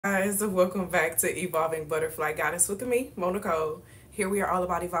Guys, welcome back to Evolving Butterfly Goddess with me, Moe Nicole. Here we are all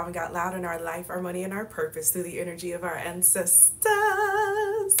about evolving out loud in our life, our money, and our purpose through the energy of our ancestors.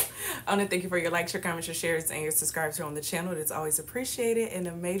 I want to thank you for your likes, your comments, your shares, and your subscribes here on the channel. It's always appreciated. And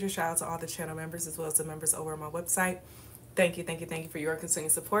a major shout out to all the channel members as well as the members over on my website. Thank you for your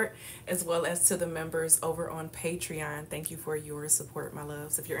continued support, as well as to the members over on Patreon. Thank you for your support, my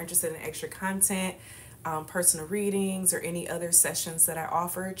loves. If you're interested in extra content, personal readings, or any other sessions that I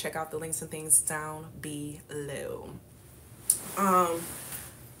offer, check out the links and things down below.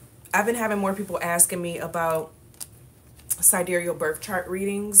 I've been having more people asking me about sidereal birth chart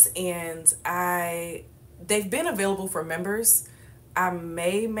readings, and they've been available for members. I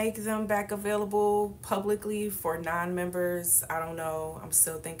may make them back available publicly for non-members. I don't know. I'm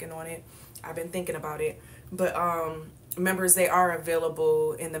still thinking on it. I've been thinking about it. But members, they are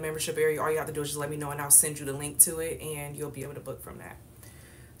available in the membership area. All you have to do is just let me know and I'll send you the link to it and you'll be able to book from that.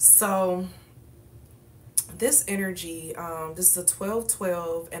 So this energy, this is a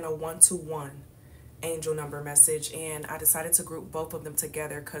 1212 and a 121 angel number message, and I decided to group both of them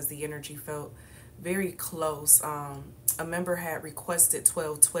together because the energy felt very close. A member had requested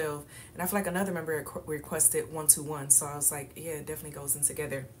 1212 and I feel like another member had requested 121, so I was like, yeah, it definitely goes in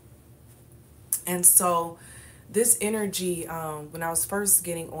together. And so this energy, when I was first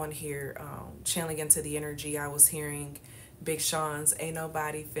getting on here, channeling into the energy, I was hearing Big Sean's "Ain't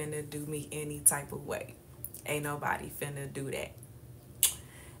nobody finna do me any type of way. Ain't nobody finna do that.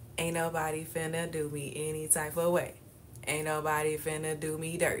 Ain't nobody finna do me any type of way. Ain't nobody finna do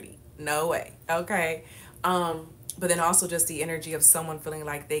me dirty. No way." Okay. But then also just the energy of someone feeling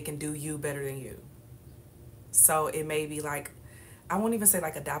like they can do you better than you. So it may be like, I won't even say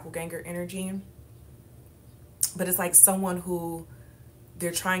like a doppelganger energy, but it's like someone who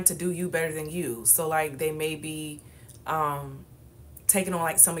they're trying to do you better than you. So like they may be taking on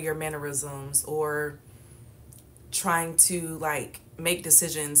like some of your mannerisms, or trying to like make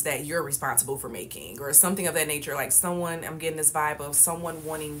decisions that you're responsible for making, or something of that nature. Like someone, I'm getting this vibe of someone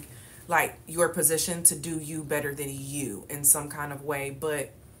wanting like your position to do you better than you in some kind of way,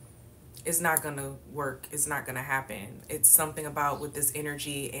 but it's not gonna work. It's not gonna happen. It's something about with this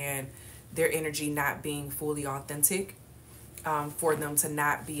energy and their energy not being fully authentic, for them to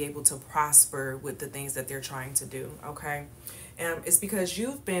not be able to prosper with the things that they're trying to do. Okay. And it's because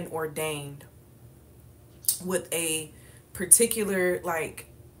you've been ordained with a particular like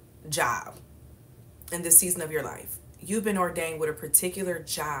job in this season of your life. You've been ordained with a particular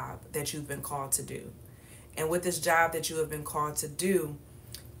job that you've been called to do. And with this job that you have been called to do,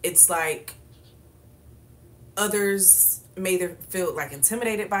 it's like others may feel like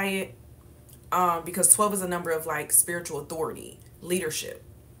intimidated by it, because 12 is a number of like spiritual authority, leadership.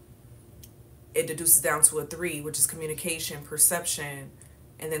 It deduces down to a 3, which is communication, perception,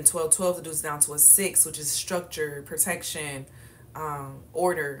 and then 1212 deduces down to a 6, which is structure, protection,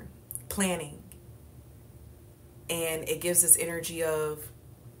 order, planning. And it gives this energy of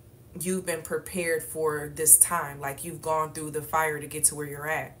you've been prepared for this time. Like you've gone through the fire to get to where you're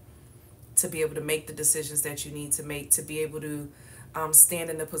at, to be able to make the decisions that you need to make, to be able to stand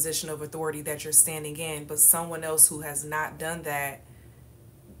in the position of authority that you're standing in. But someone else who has not done that,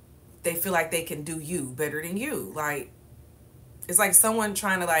 they feel like they can do you better than you. Like it's like someone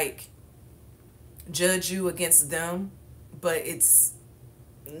trying to like judge you against them, but it's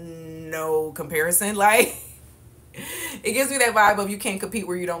no comparison. Like it gives me that vibe of you can't compete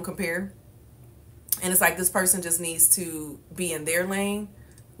where you don't compare. And it's like this person just needs to be in their lane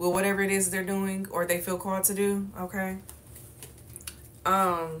with whatever it is they're doing or they feel called to do. Okay.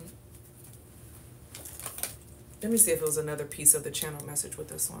 Let me see if it was another piece of the channel message with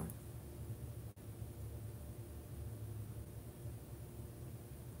this one.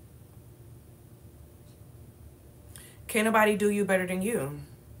 Can't nobody do you better than you.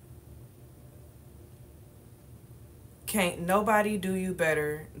 Can't nobody do you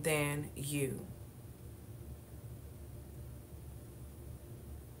better than you.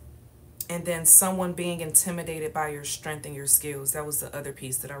 And then someone being intimidated by your strength and your skills. That was the other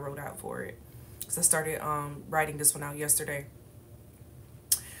piece that I wrote out for it. So I started writing this one out yesterday.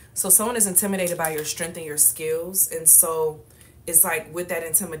 So someone is intimidated by your strength and your skills. And so it's like with that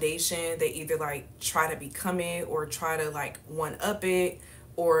intimidation, they either like try to become it or try to like one up it,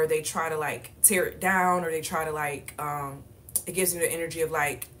 or they try to like tear it down, or they try to like, it gives me the energy of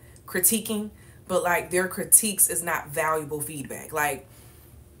like critiquing, but like their critiques is not valuable feedback. Like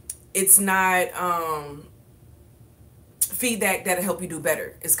it's not feedback that'll help you do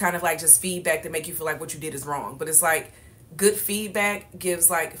better. It's kind of like just feedback that make you feel like what you did is wrong. But it's like good feedback gives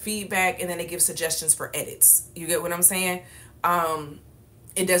like feedback, and then it gives suggestions for edits. You get what I'm saying?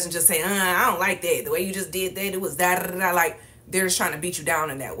 It doesn't just say, I don't like that. The way you just did that, it was da da da. Like, they're just trying to beat you down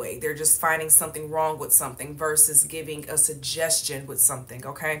in that way. They're just finding something wrong with something versus giving a suggestion with something,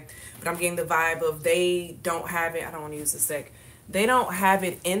 okay? But I'm getting the vibe of they don't have it. I don't want to use this deck. They don't have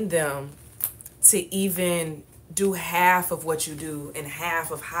it in them to even do half of what you do and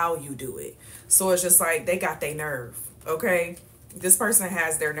half of how you do it. So it's just like they got their nerve, okay? This person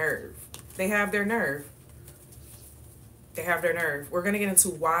has their nerve. They have their nerve. They have their nerve. We're going to get into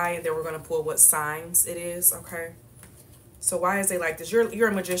why, and then we're going to pull what signs it is, okay? So why is they like this? You're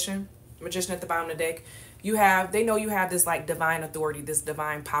a magician. Magician at the bottom of the deck. They know you have this like divine authority, this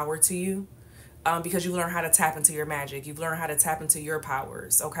divine power to you, because you learn how to tap into your magic. You've learned how to tap into your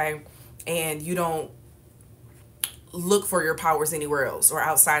powers, okay? And you don't look for your powers anywhere else or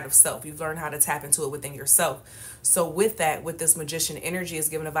outside of self. You've learned how to tap into it within yourself. So with that, with this magician energy, is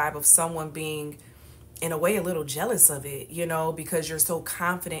given a vibe of someone being, in a way, a little jealous of it, you know, because you're so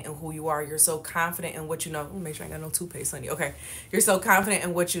confident in who you are. You're so confident in what you know. Make sure I got no toothpaste on you. Okay. You're so confident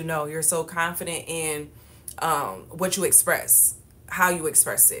in what you know. You're so confident in what you express, how you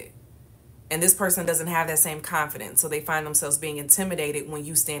express it. And this person doesn't have that same confidence. So they find themselves being intimidated when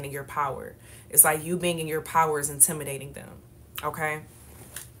you stand in your power. It's like you being in your power is intimidating them. Okay.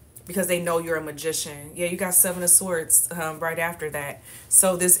 Because they know you're a magician. Yeah, you got 7 of Swords right after that.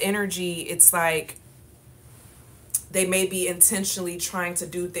 So this energy, it's like they may be intentionally trying to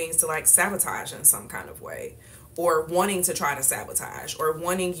do things to like sabotage in some kind of way, or wanting to try to sabotage, or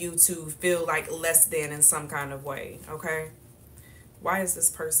wanting you to feel like less than in some kind of way. Okay. Why is this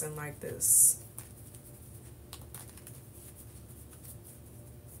person like this?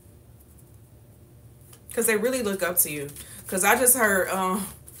 Because they really look up to you. Because I just heard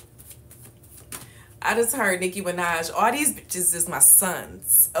Nicki Minaj, all these bitches is my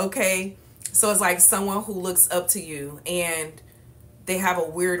sons, okay? So it's like someone who looks up to you, and they have a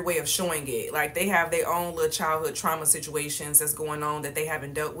weird way of showing it. Like they have their own little childhood trauma situations that's going on that they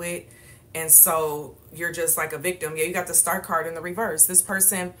haven't dealt with. And so you're just like a victim. Yeah, you got the Star card in the reverse. This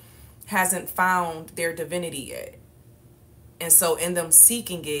person hasn't found their divinity yet. And so in them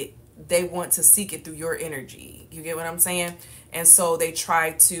seeking it, they want to seek it through your energy. You get what I'm saying? And so they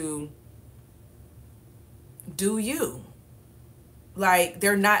try to do you. Like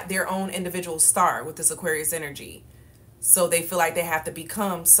they're not their own individual star with this Aquarius energy. So they feel like they have to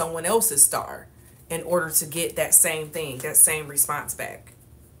become someone else's star in order to get that same thing, that same response back.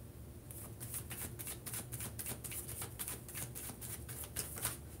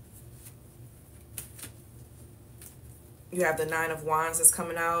 You have the 9 of Wands that's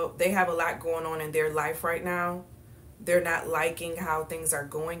coming out. They have a lot going on in their life right now. They're not liking how things are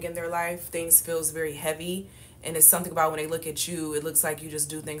going in their life. Things feels very heavy. And it's something about when they look at you, it looks like you just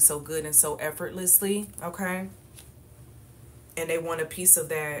do things so good and so effortlessly. Okay. And they want a piece of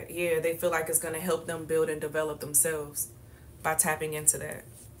that. Yeah, they feel like it's going to help them build and develop themselves by tapping into that.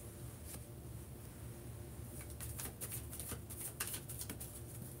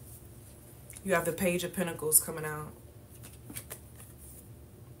 You have the Page of Pentacles coming out.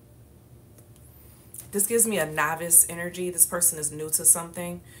 This gives me a novice energy. This person is new to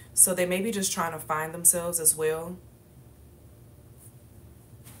something. So they may be just trying to find themselves as well.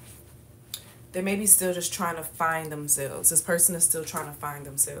 They may be still just trying to find themselves. This person is still trying to find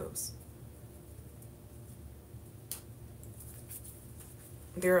themselves.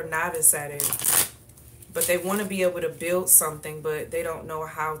 They're a novice at it. But they want to be able to build something, but they don't know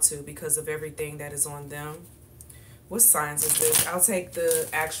how to because of everything that is on them. What signs is this? I'll take the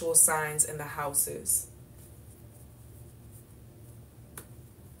actual signs and the houses.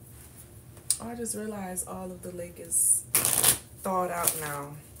 Oh, I just realized all of the lake is thawed out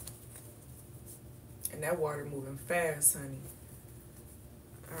now. And that water moving fast, honey.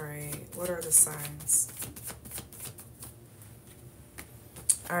 All right, what are the signs?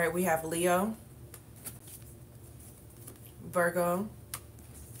 All right, we have Leo, Virgo,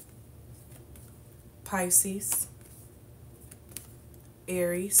 Pisces,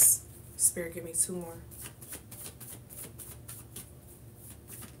 Aries. Spirit, give me 2 more.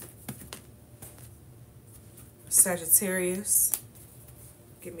 Sagittarius.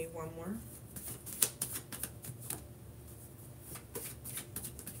 Give me 1 more.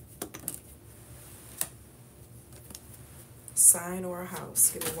 Sign or a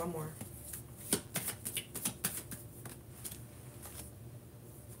house. Give me 1 more.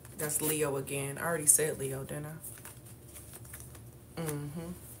 That's Leo again. I already said Leo, didn't I?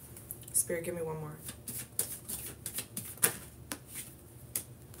 Spirit, give me 1 more.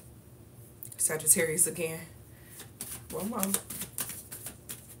 Sagittarius again. 1 more.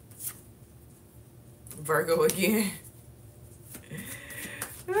 Virgo again.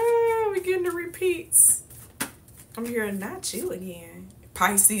 getting the repeats. I'm hearing not you again.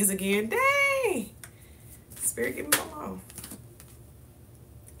 Pisces again. Dang. Spirit, give me more.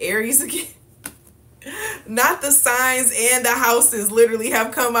 Aries again. Not the signs and the houses literally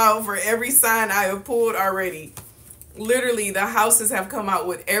have come out for every sign I have pulled already. Literally, the houses have come out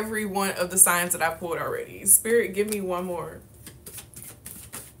with every one of the signs that I pulled already. Spirit, give me one more.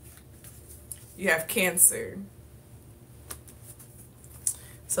 You have Cancer.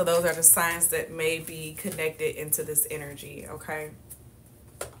 So those are the signs that may be connected into this energy, okay?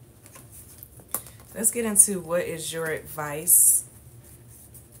 Let's get into what is your advice.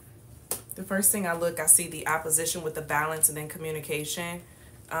 The first thing I see the opposition with the balance and then communication.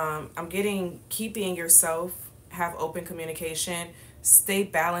 I'm getting keep being yourself, have open communication, stay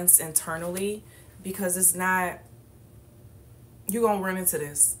balanced internally, because it's not, you're going to run into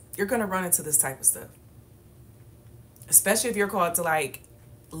this. You're going to run into this type of stuff. Especially if you're called to like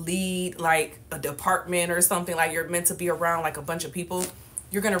lead like a department or something, like you're meant to be around like a bunch of people.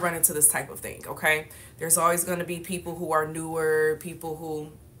 You're going to run into this type of thing, okay? There's always going to be people who are newer, people who,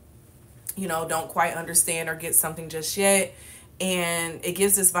 you know, don't quite understand or get something just yet. And it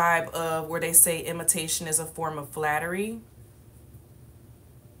gives this vibe of where they say imitation is a form of flattery.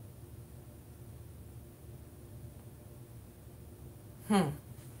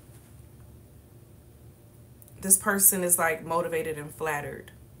 This person is like motivated and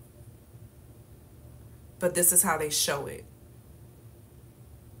flattered, but this is how they show it.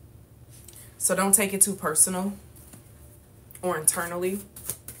 So don't take it too personal or internally.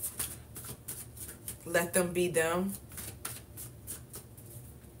 Let them be them.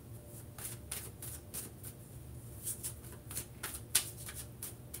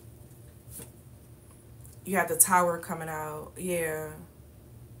 You have the Tower coming out. Yeah.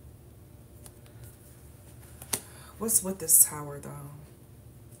 What's with this Tower, though?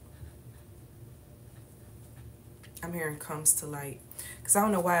 I'm hearing comes to light. Because I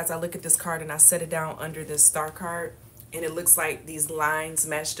don't know why, as I look at this card and I set it down under this star card, and it looks like these lines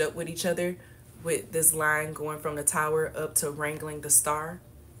matched up with each other, with this line going from the Tower up to wrangling the star.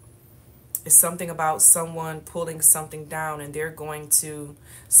 It's something about someone pulling something down, and they're going to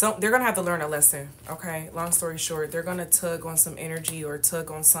have to learn a lesson, okay? Long story short, they're going to tug on some energy or tug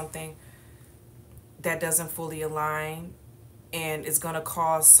on something that doesn't fully align, and it's going to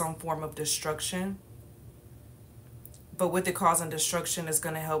cause some form of destruction. But with the causing destruction, is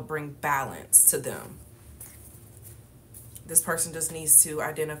going to help bring balance to them. This person just needs to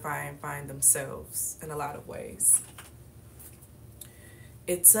identify and find themselves in a lot of ways.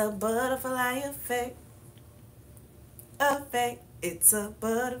 It's a butterfly effect. It's a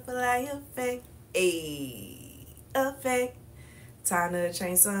butterfly effect. Effect. Time to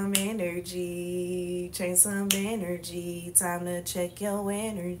change some energy. Change some energy. Time to check your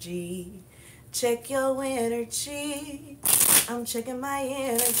energy. Check your energy. I'm checking my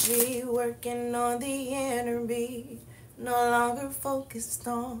energy. Working on the enemy. No longer focused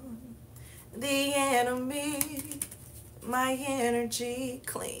on the enemy. My energy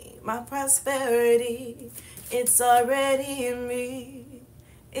clean. My prosperity. It's already in me.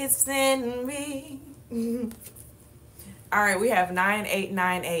 It's in me. All right, we have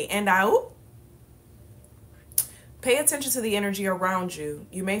 9898. And pay attention to the energy around you.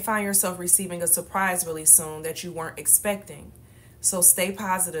 You may find yourself receiving a surprise really soon that you weren't expecting. So stay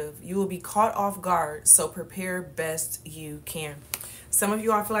positive. You will be caught off guard, so prepare best you can. Some of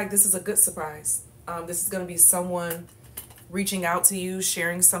you, I feel like this is a good surprise. This is going to be someone reaching out to you,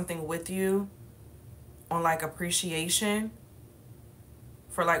 sharing something with you on like appreciation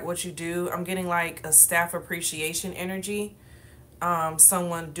for like what you do. I'm getting like a staff appreciation energy.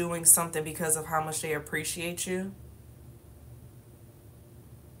 Someone doing something because of how much they appreciate you.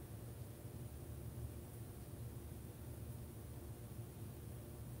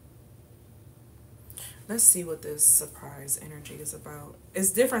 Let's see what this surprise energy is about.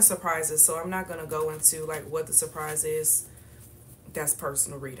 It's different surprises, so I'm not going to go into like what the surprise is. That's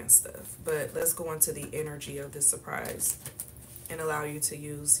personal reading stuff. But let's go into the energy of this surprise and allow you to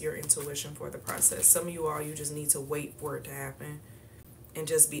use your intuition for the process. Some of you all, you just need to wait for it to happen and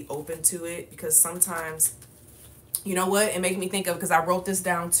just be open to it, because sometimes, you know what, it made me think of, because I wrote this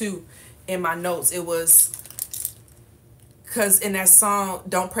down too in my notes. It was because in that song,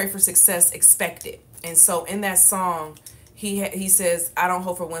 Don't Pray for Success, Expect It. And so in that song, he says, I don't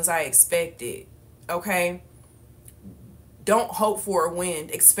hope for wins, I expect it. Okay? Don't hope for a win,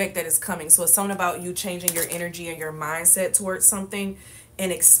 expect that it's coming. So it's something about you changing your energy and your mindset towards something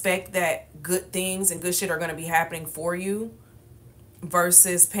and expect that good things and good shit are going to be happening for you,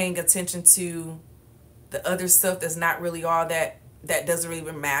 versus paying attention to the other stuff that's not really all that that doesn't really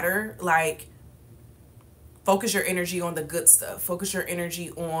even matter. Like, focus your energy on the good stuff. Focus your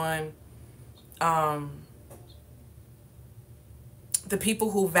energy on the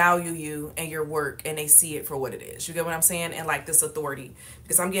people who value you and your work, and they see it for what it is. You get what I'm saying? And like this authority,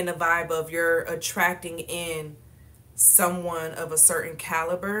 because I'm getting a vibe of you're attracting in someone of a certain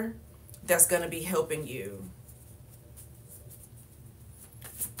caliber that's going to be helping you.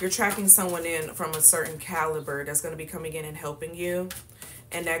 You're attracting someone in from a certain caliber that's going to be coming in and helping you.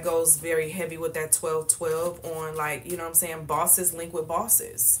 And that goes very heavy with that 12-12 on, like, you know what I'm saying, bosses link with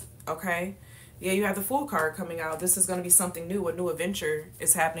bosses. Okay? Yeah, you have the Fool card coming out. This is going to be something new. A new adventure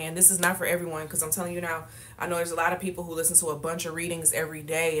is happening. And this is not for everyone, because I'm telling you now, I know there's a lot of people who listen to a bunch of readings every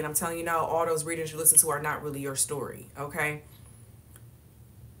day. And I'm telling you now, all those readings you listen to are not really your story. Okay?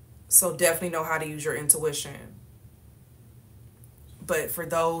 So definitely know how to use your intuition. But for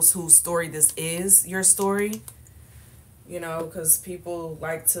those whose story this is your story, you know, because people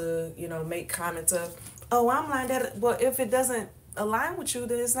like to, you know, make comments of, oh, I'm like that. Well, if it doesn't align with you,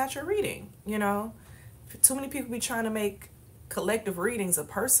 then it's not your reading, you know. Too many people be trying to make collective readings a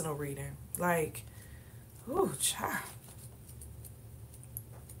personal reading. Like, ooh, child.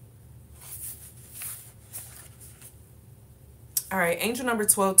 All right, angel number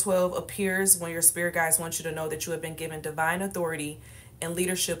 1212 appears when your spirit guides want you to know that you have been given divine authority and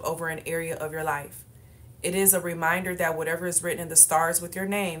leadership over an area of your life. It is a reminder that whatever is written in the stars with your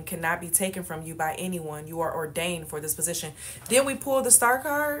name cannot be taken from you by anyone. You are ordained for this position. Then we pull the star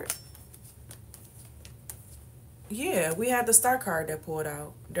card. Yeah, we had the star card that pulled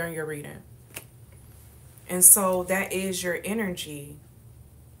out during your reading. And so that is your energy.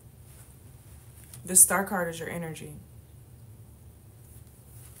 The star card is your energy.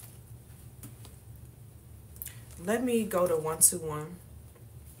 Let me go to 121.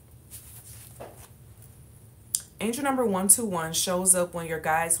 Angel number 121 shows up when your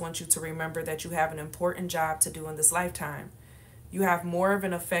guides want you to remember that you have an important job to do in this lifetime. You have more of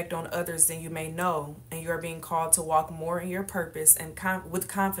an effect on others than you may know, and you are being called to walk more in your purpose and with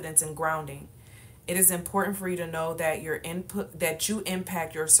confidence and grounding. It is important for you to know that you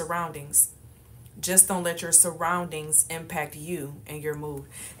impact your surroundings. Just don't let your surroundings impact you and your mood.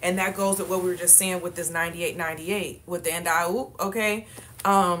 And that goes with what we were just saying with this 9898 with the end-I, okay?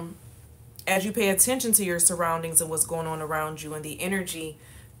 As you pay attention to your surroundings and what's going on around you and the energy,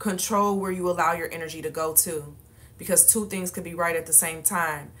 control where you allow your energy to go to. Because two things could be right at the same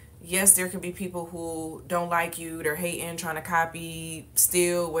time. Yes, there can be people who don't like you, they're hating, trying to copy,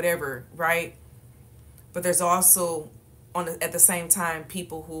 steal, whatever, right? But there's also, at the same time,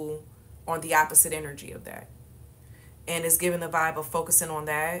 people who are on the opposite energy of that. And it's giving the vibe of focusing on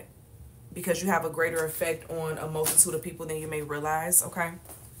that, because you have a greater effect on a multitude of people than you may realize, okay?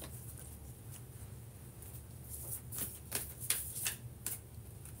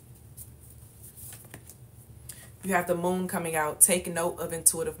 You have the moon coming out. Take note of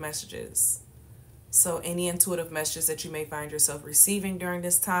intuitive messages. So any intuitive messages that you may find yourself receiving during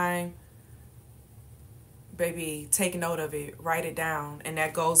this time, baby, take note of it. Write it down. And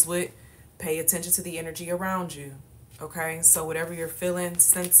that goes with pay attention to the energy around you. Okay? So whatever you're feeling,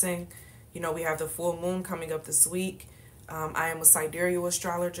 sensing, you know, we have the full moon coming up this week. I am a sidereal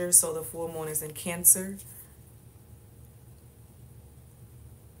astrologer, so the full moon is in Cancer.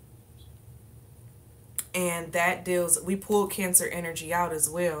 And that deals, we pulled Cancer energy out as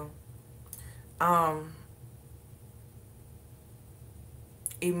well.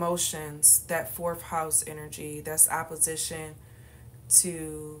 Emotions, that fourth house energy, that's opposition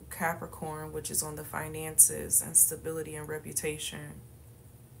to Capricorn, which is on the finances and stability and reputation.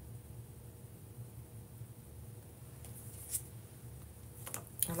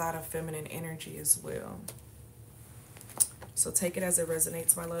 A lot of feminine energy as well. So take it as it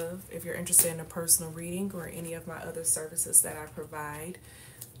resonates, my love. If you're interested in a personal reading or any of my other services that I provide,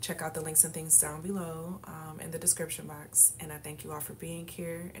 check out the links and things down below in the description box. And I thank you all for being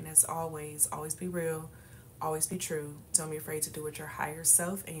here. And as always be real, always be true. Don't be afraid to do what your higher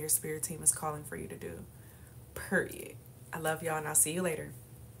self and your spirit team is calling for you to do. Period. I love y'all, and I'll see you later.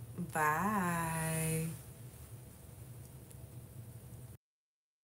 Bye.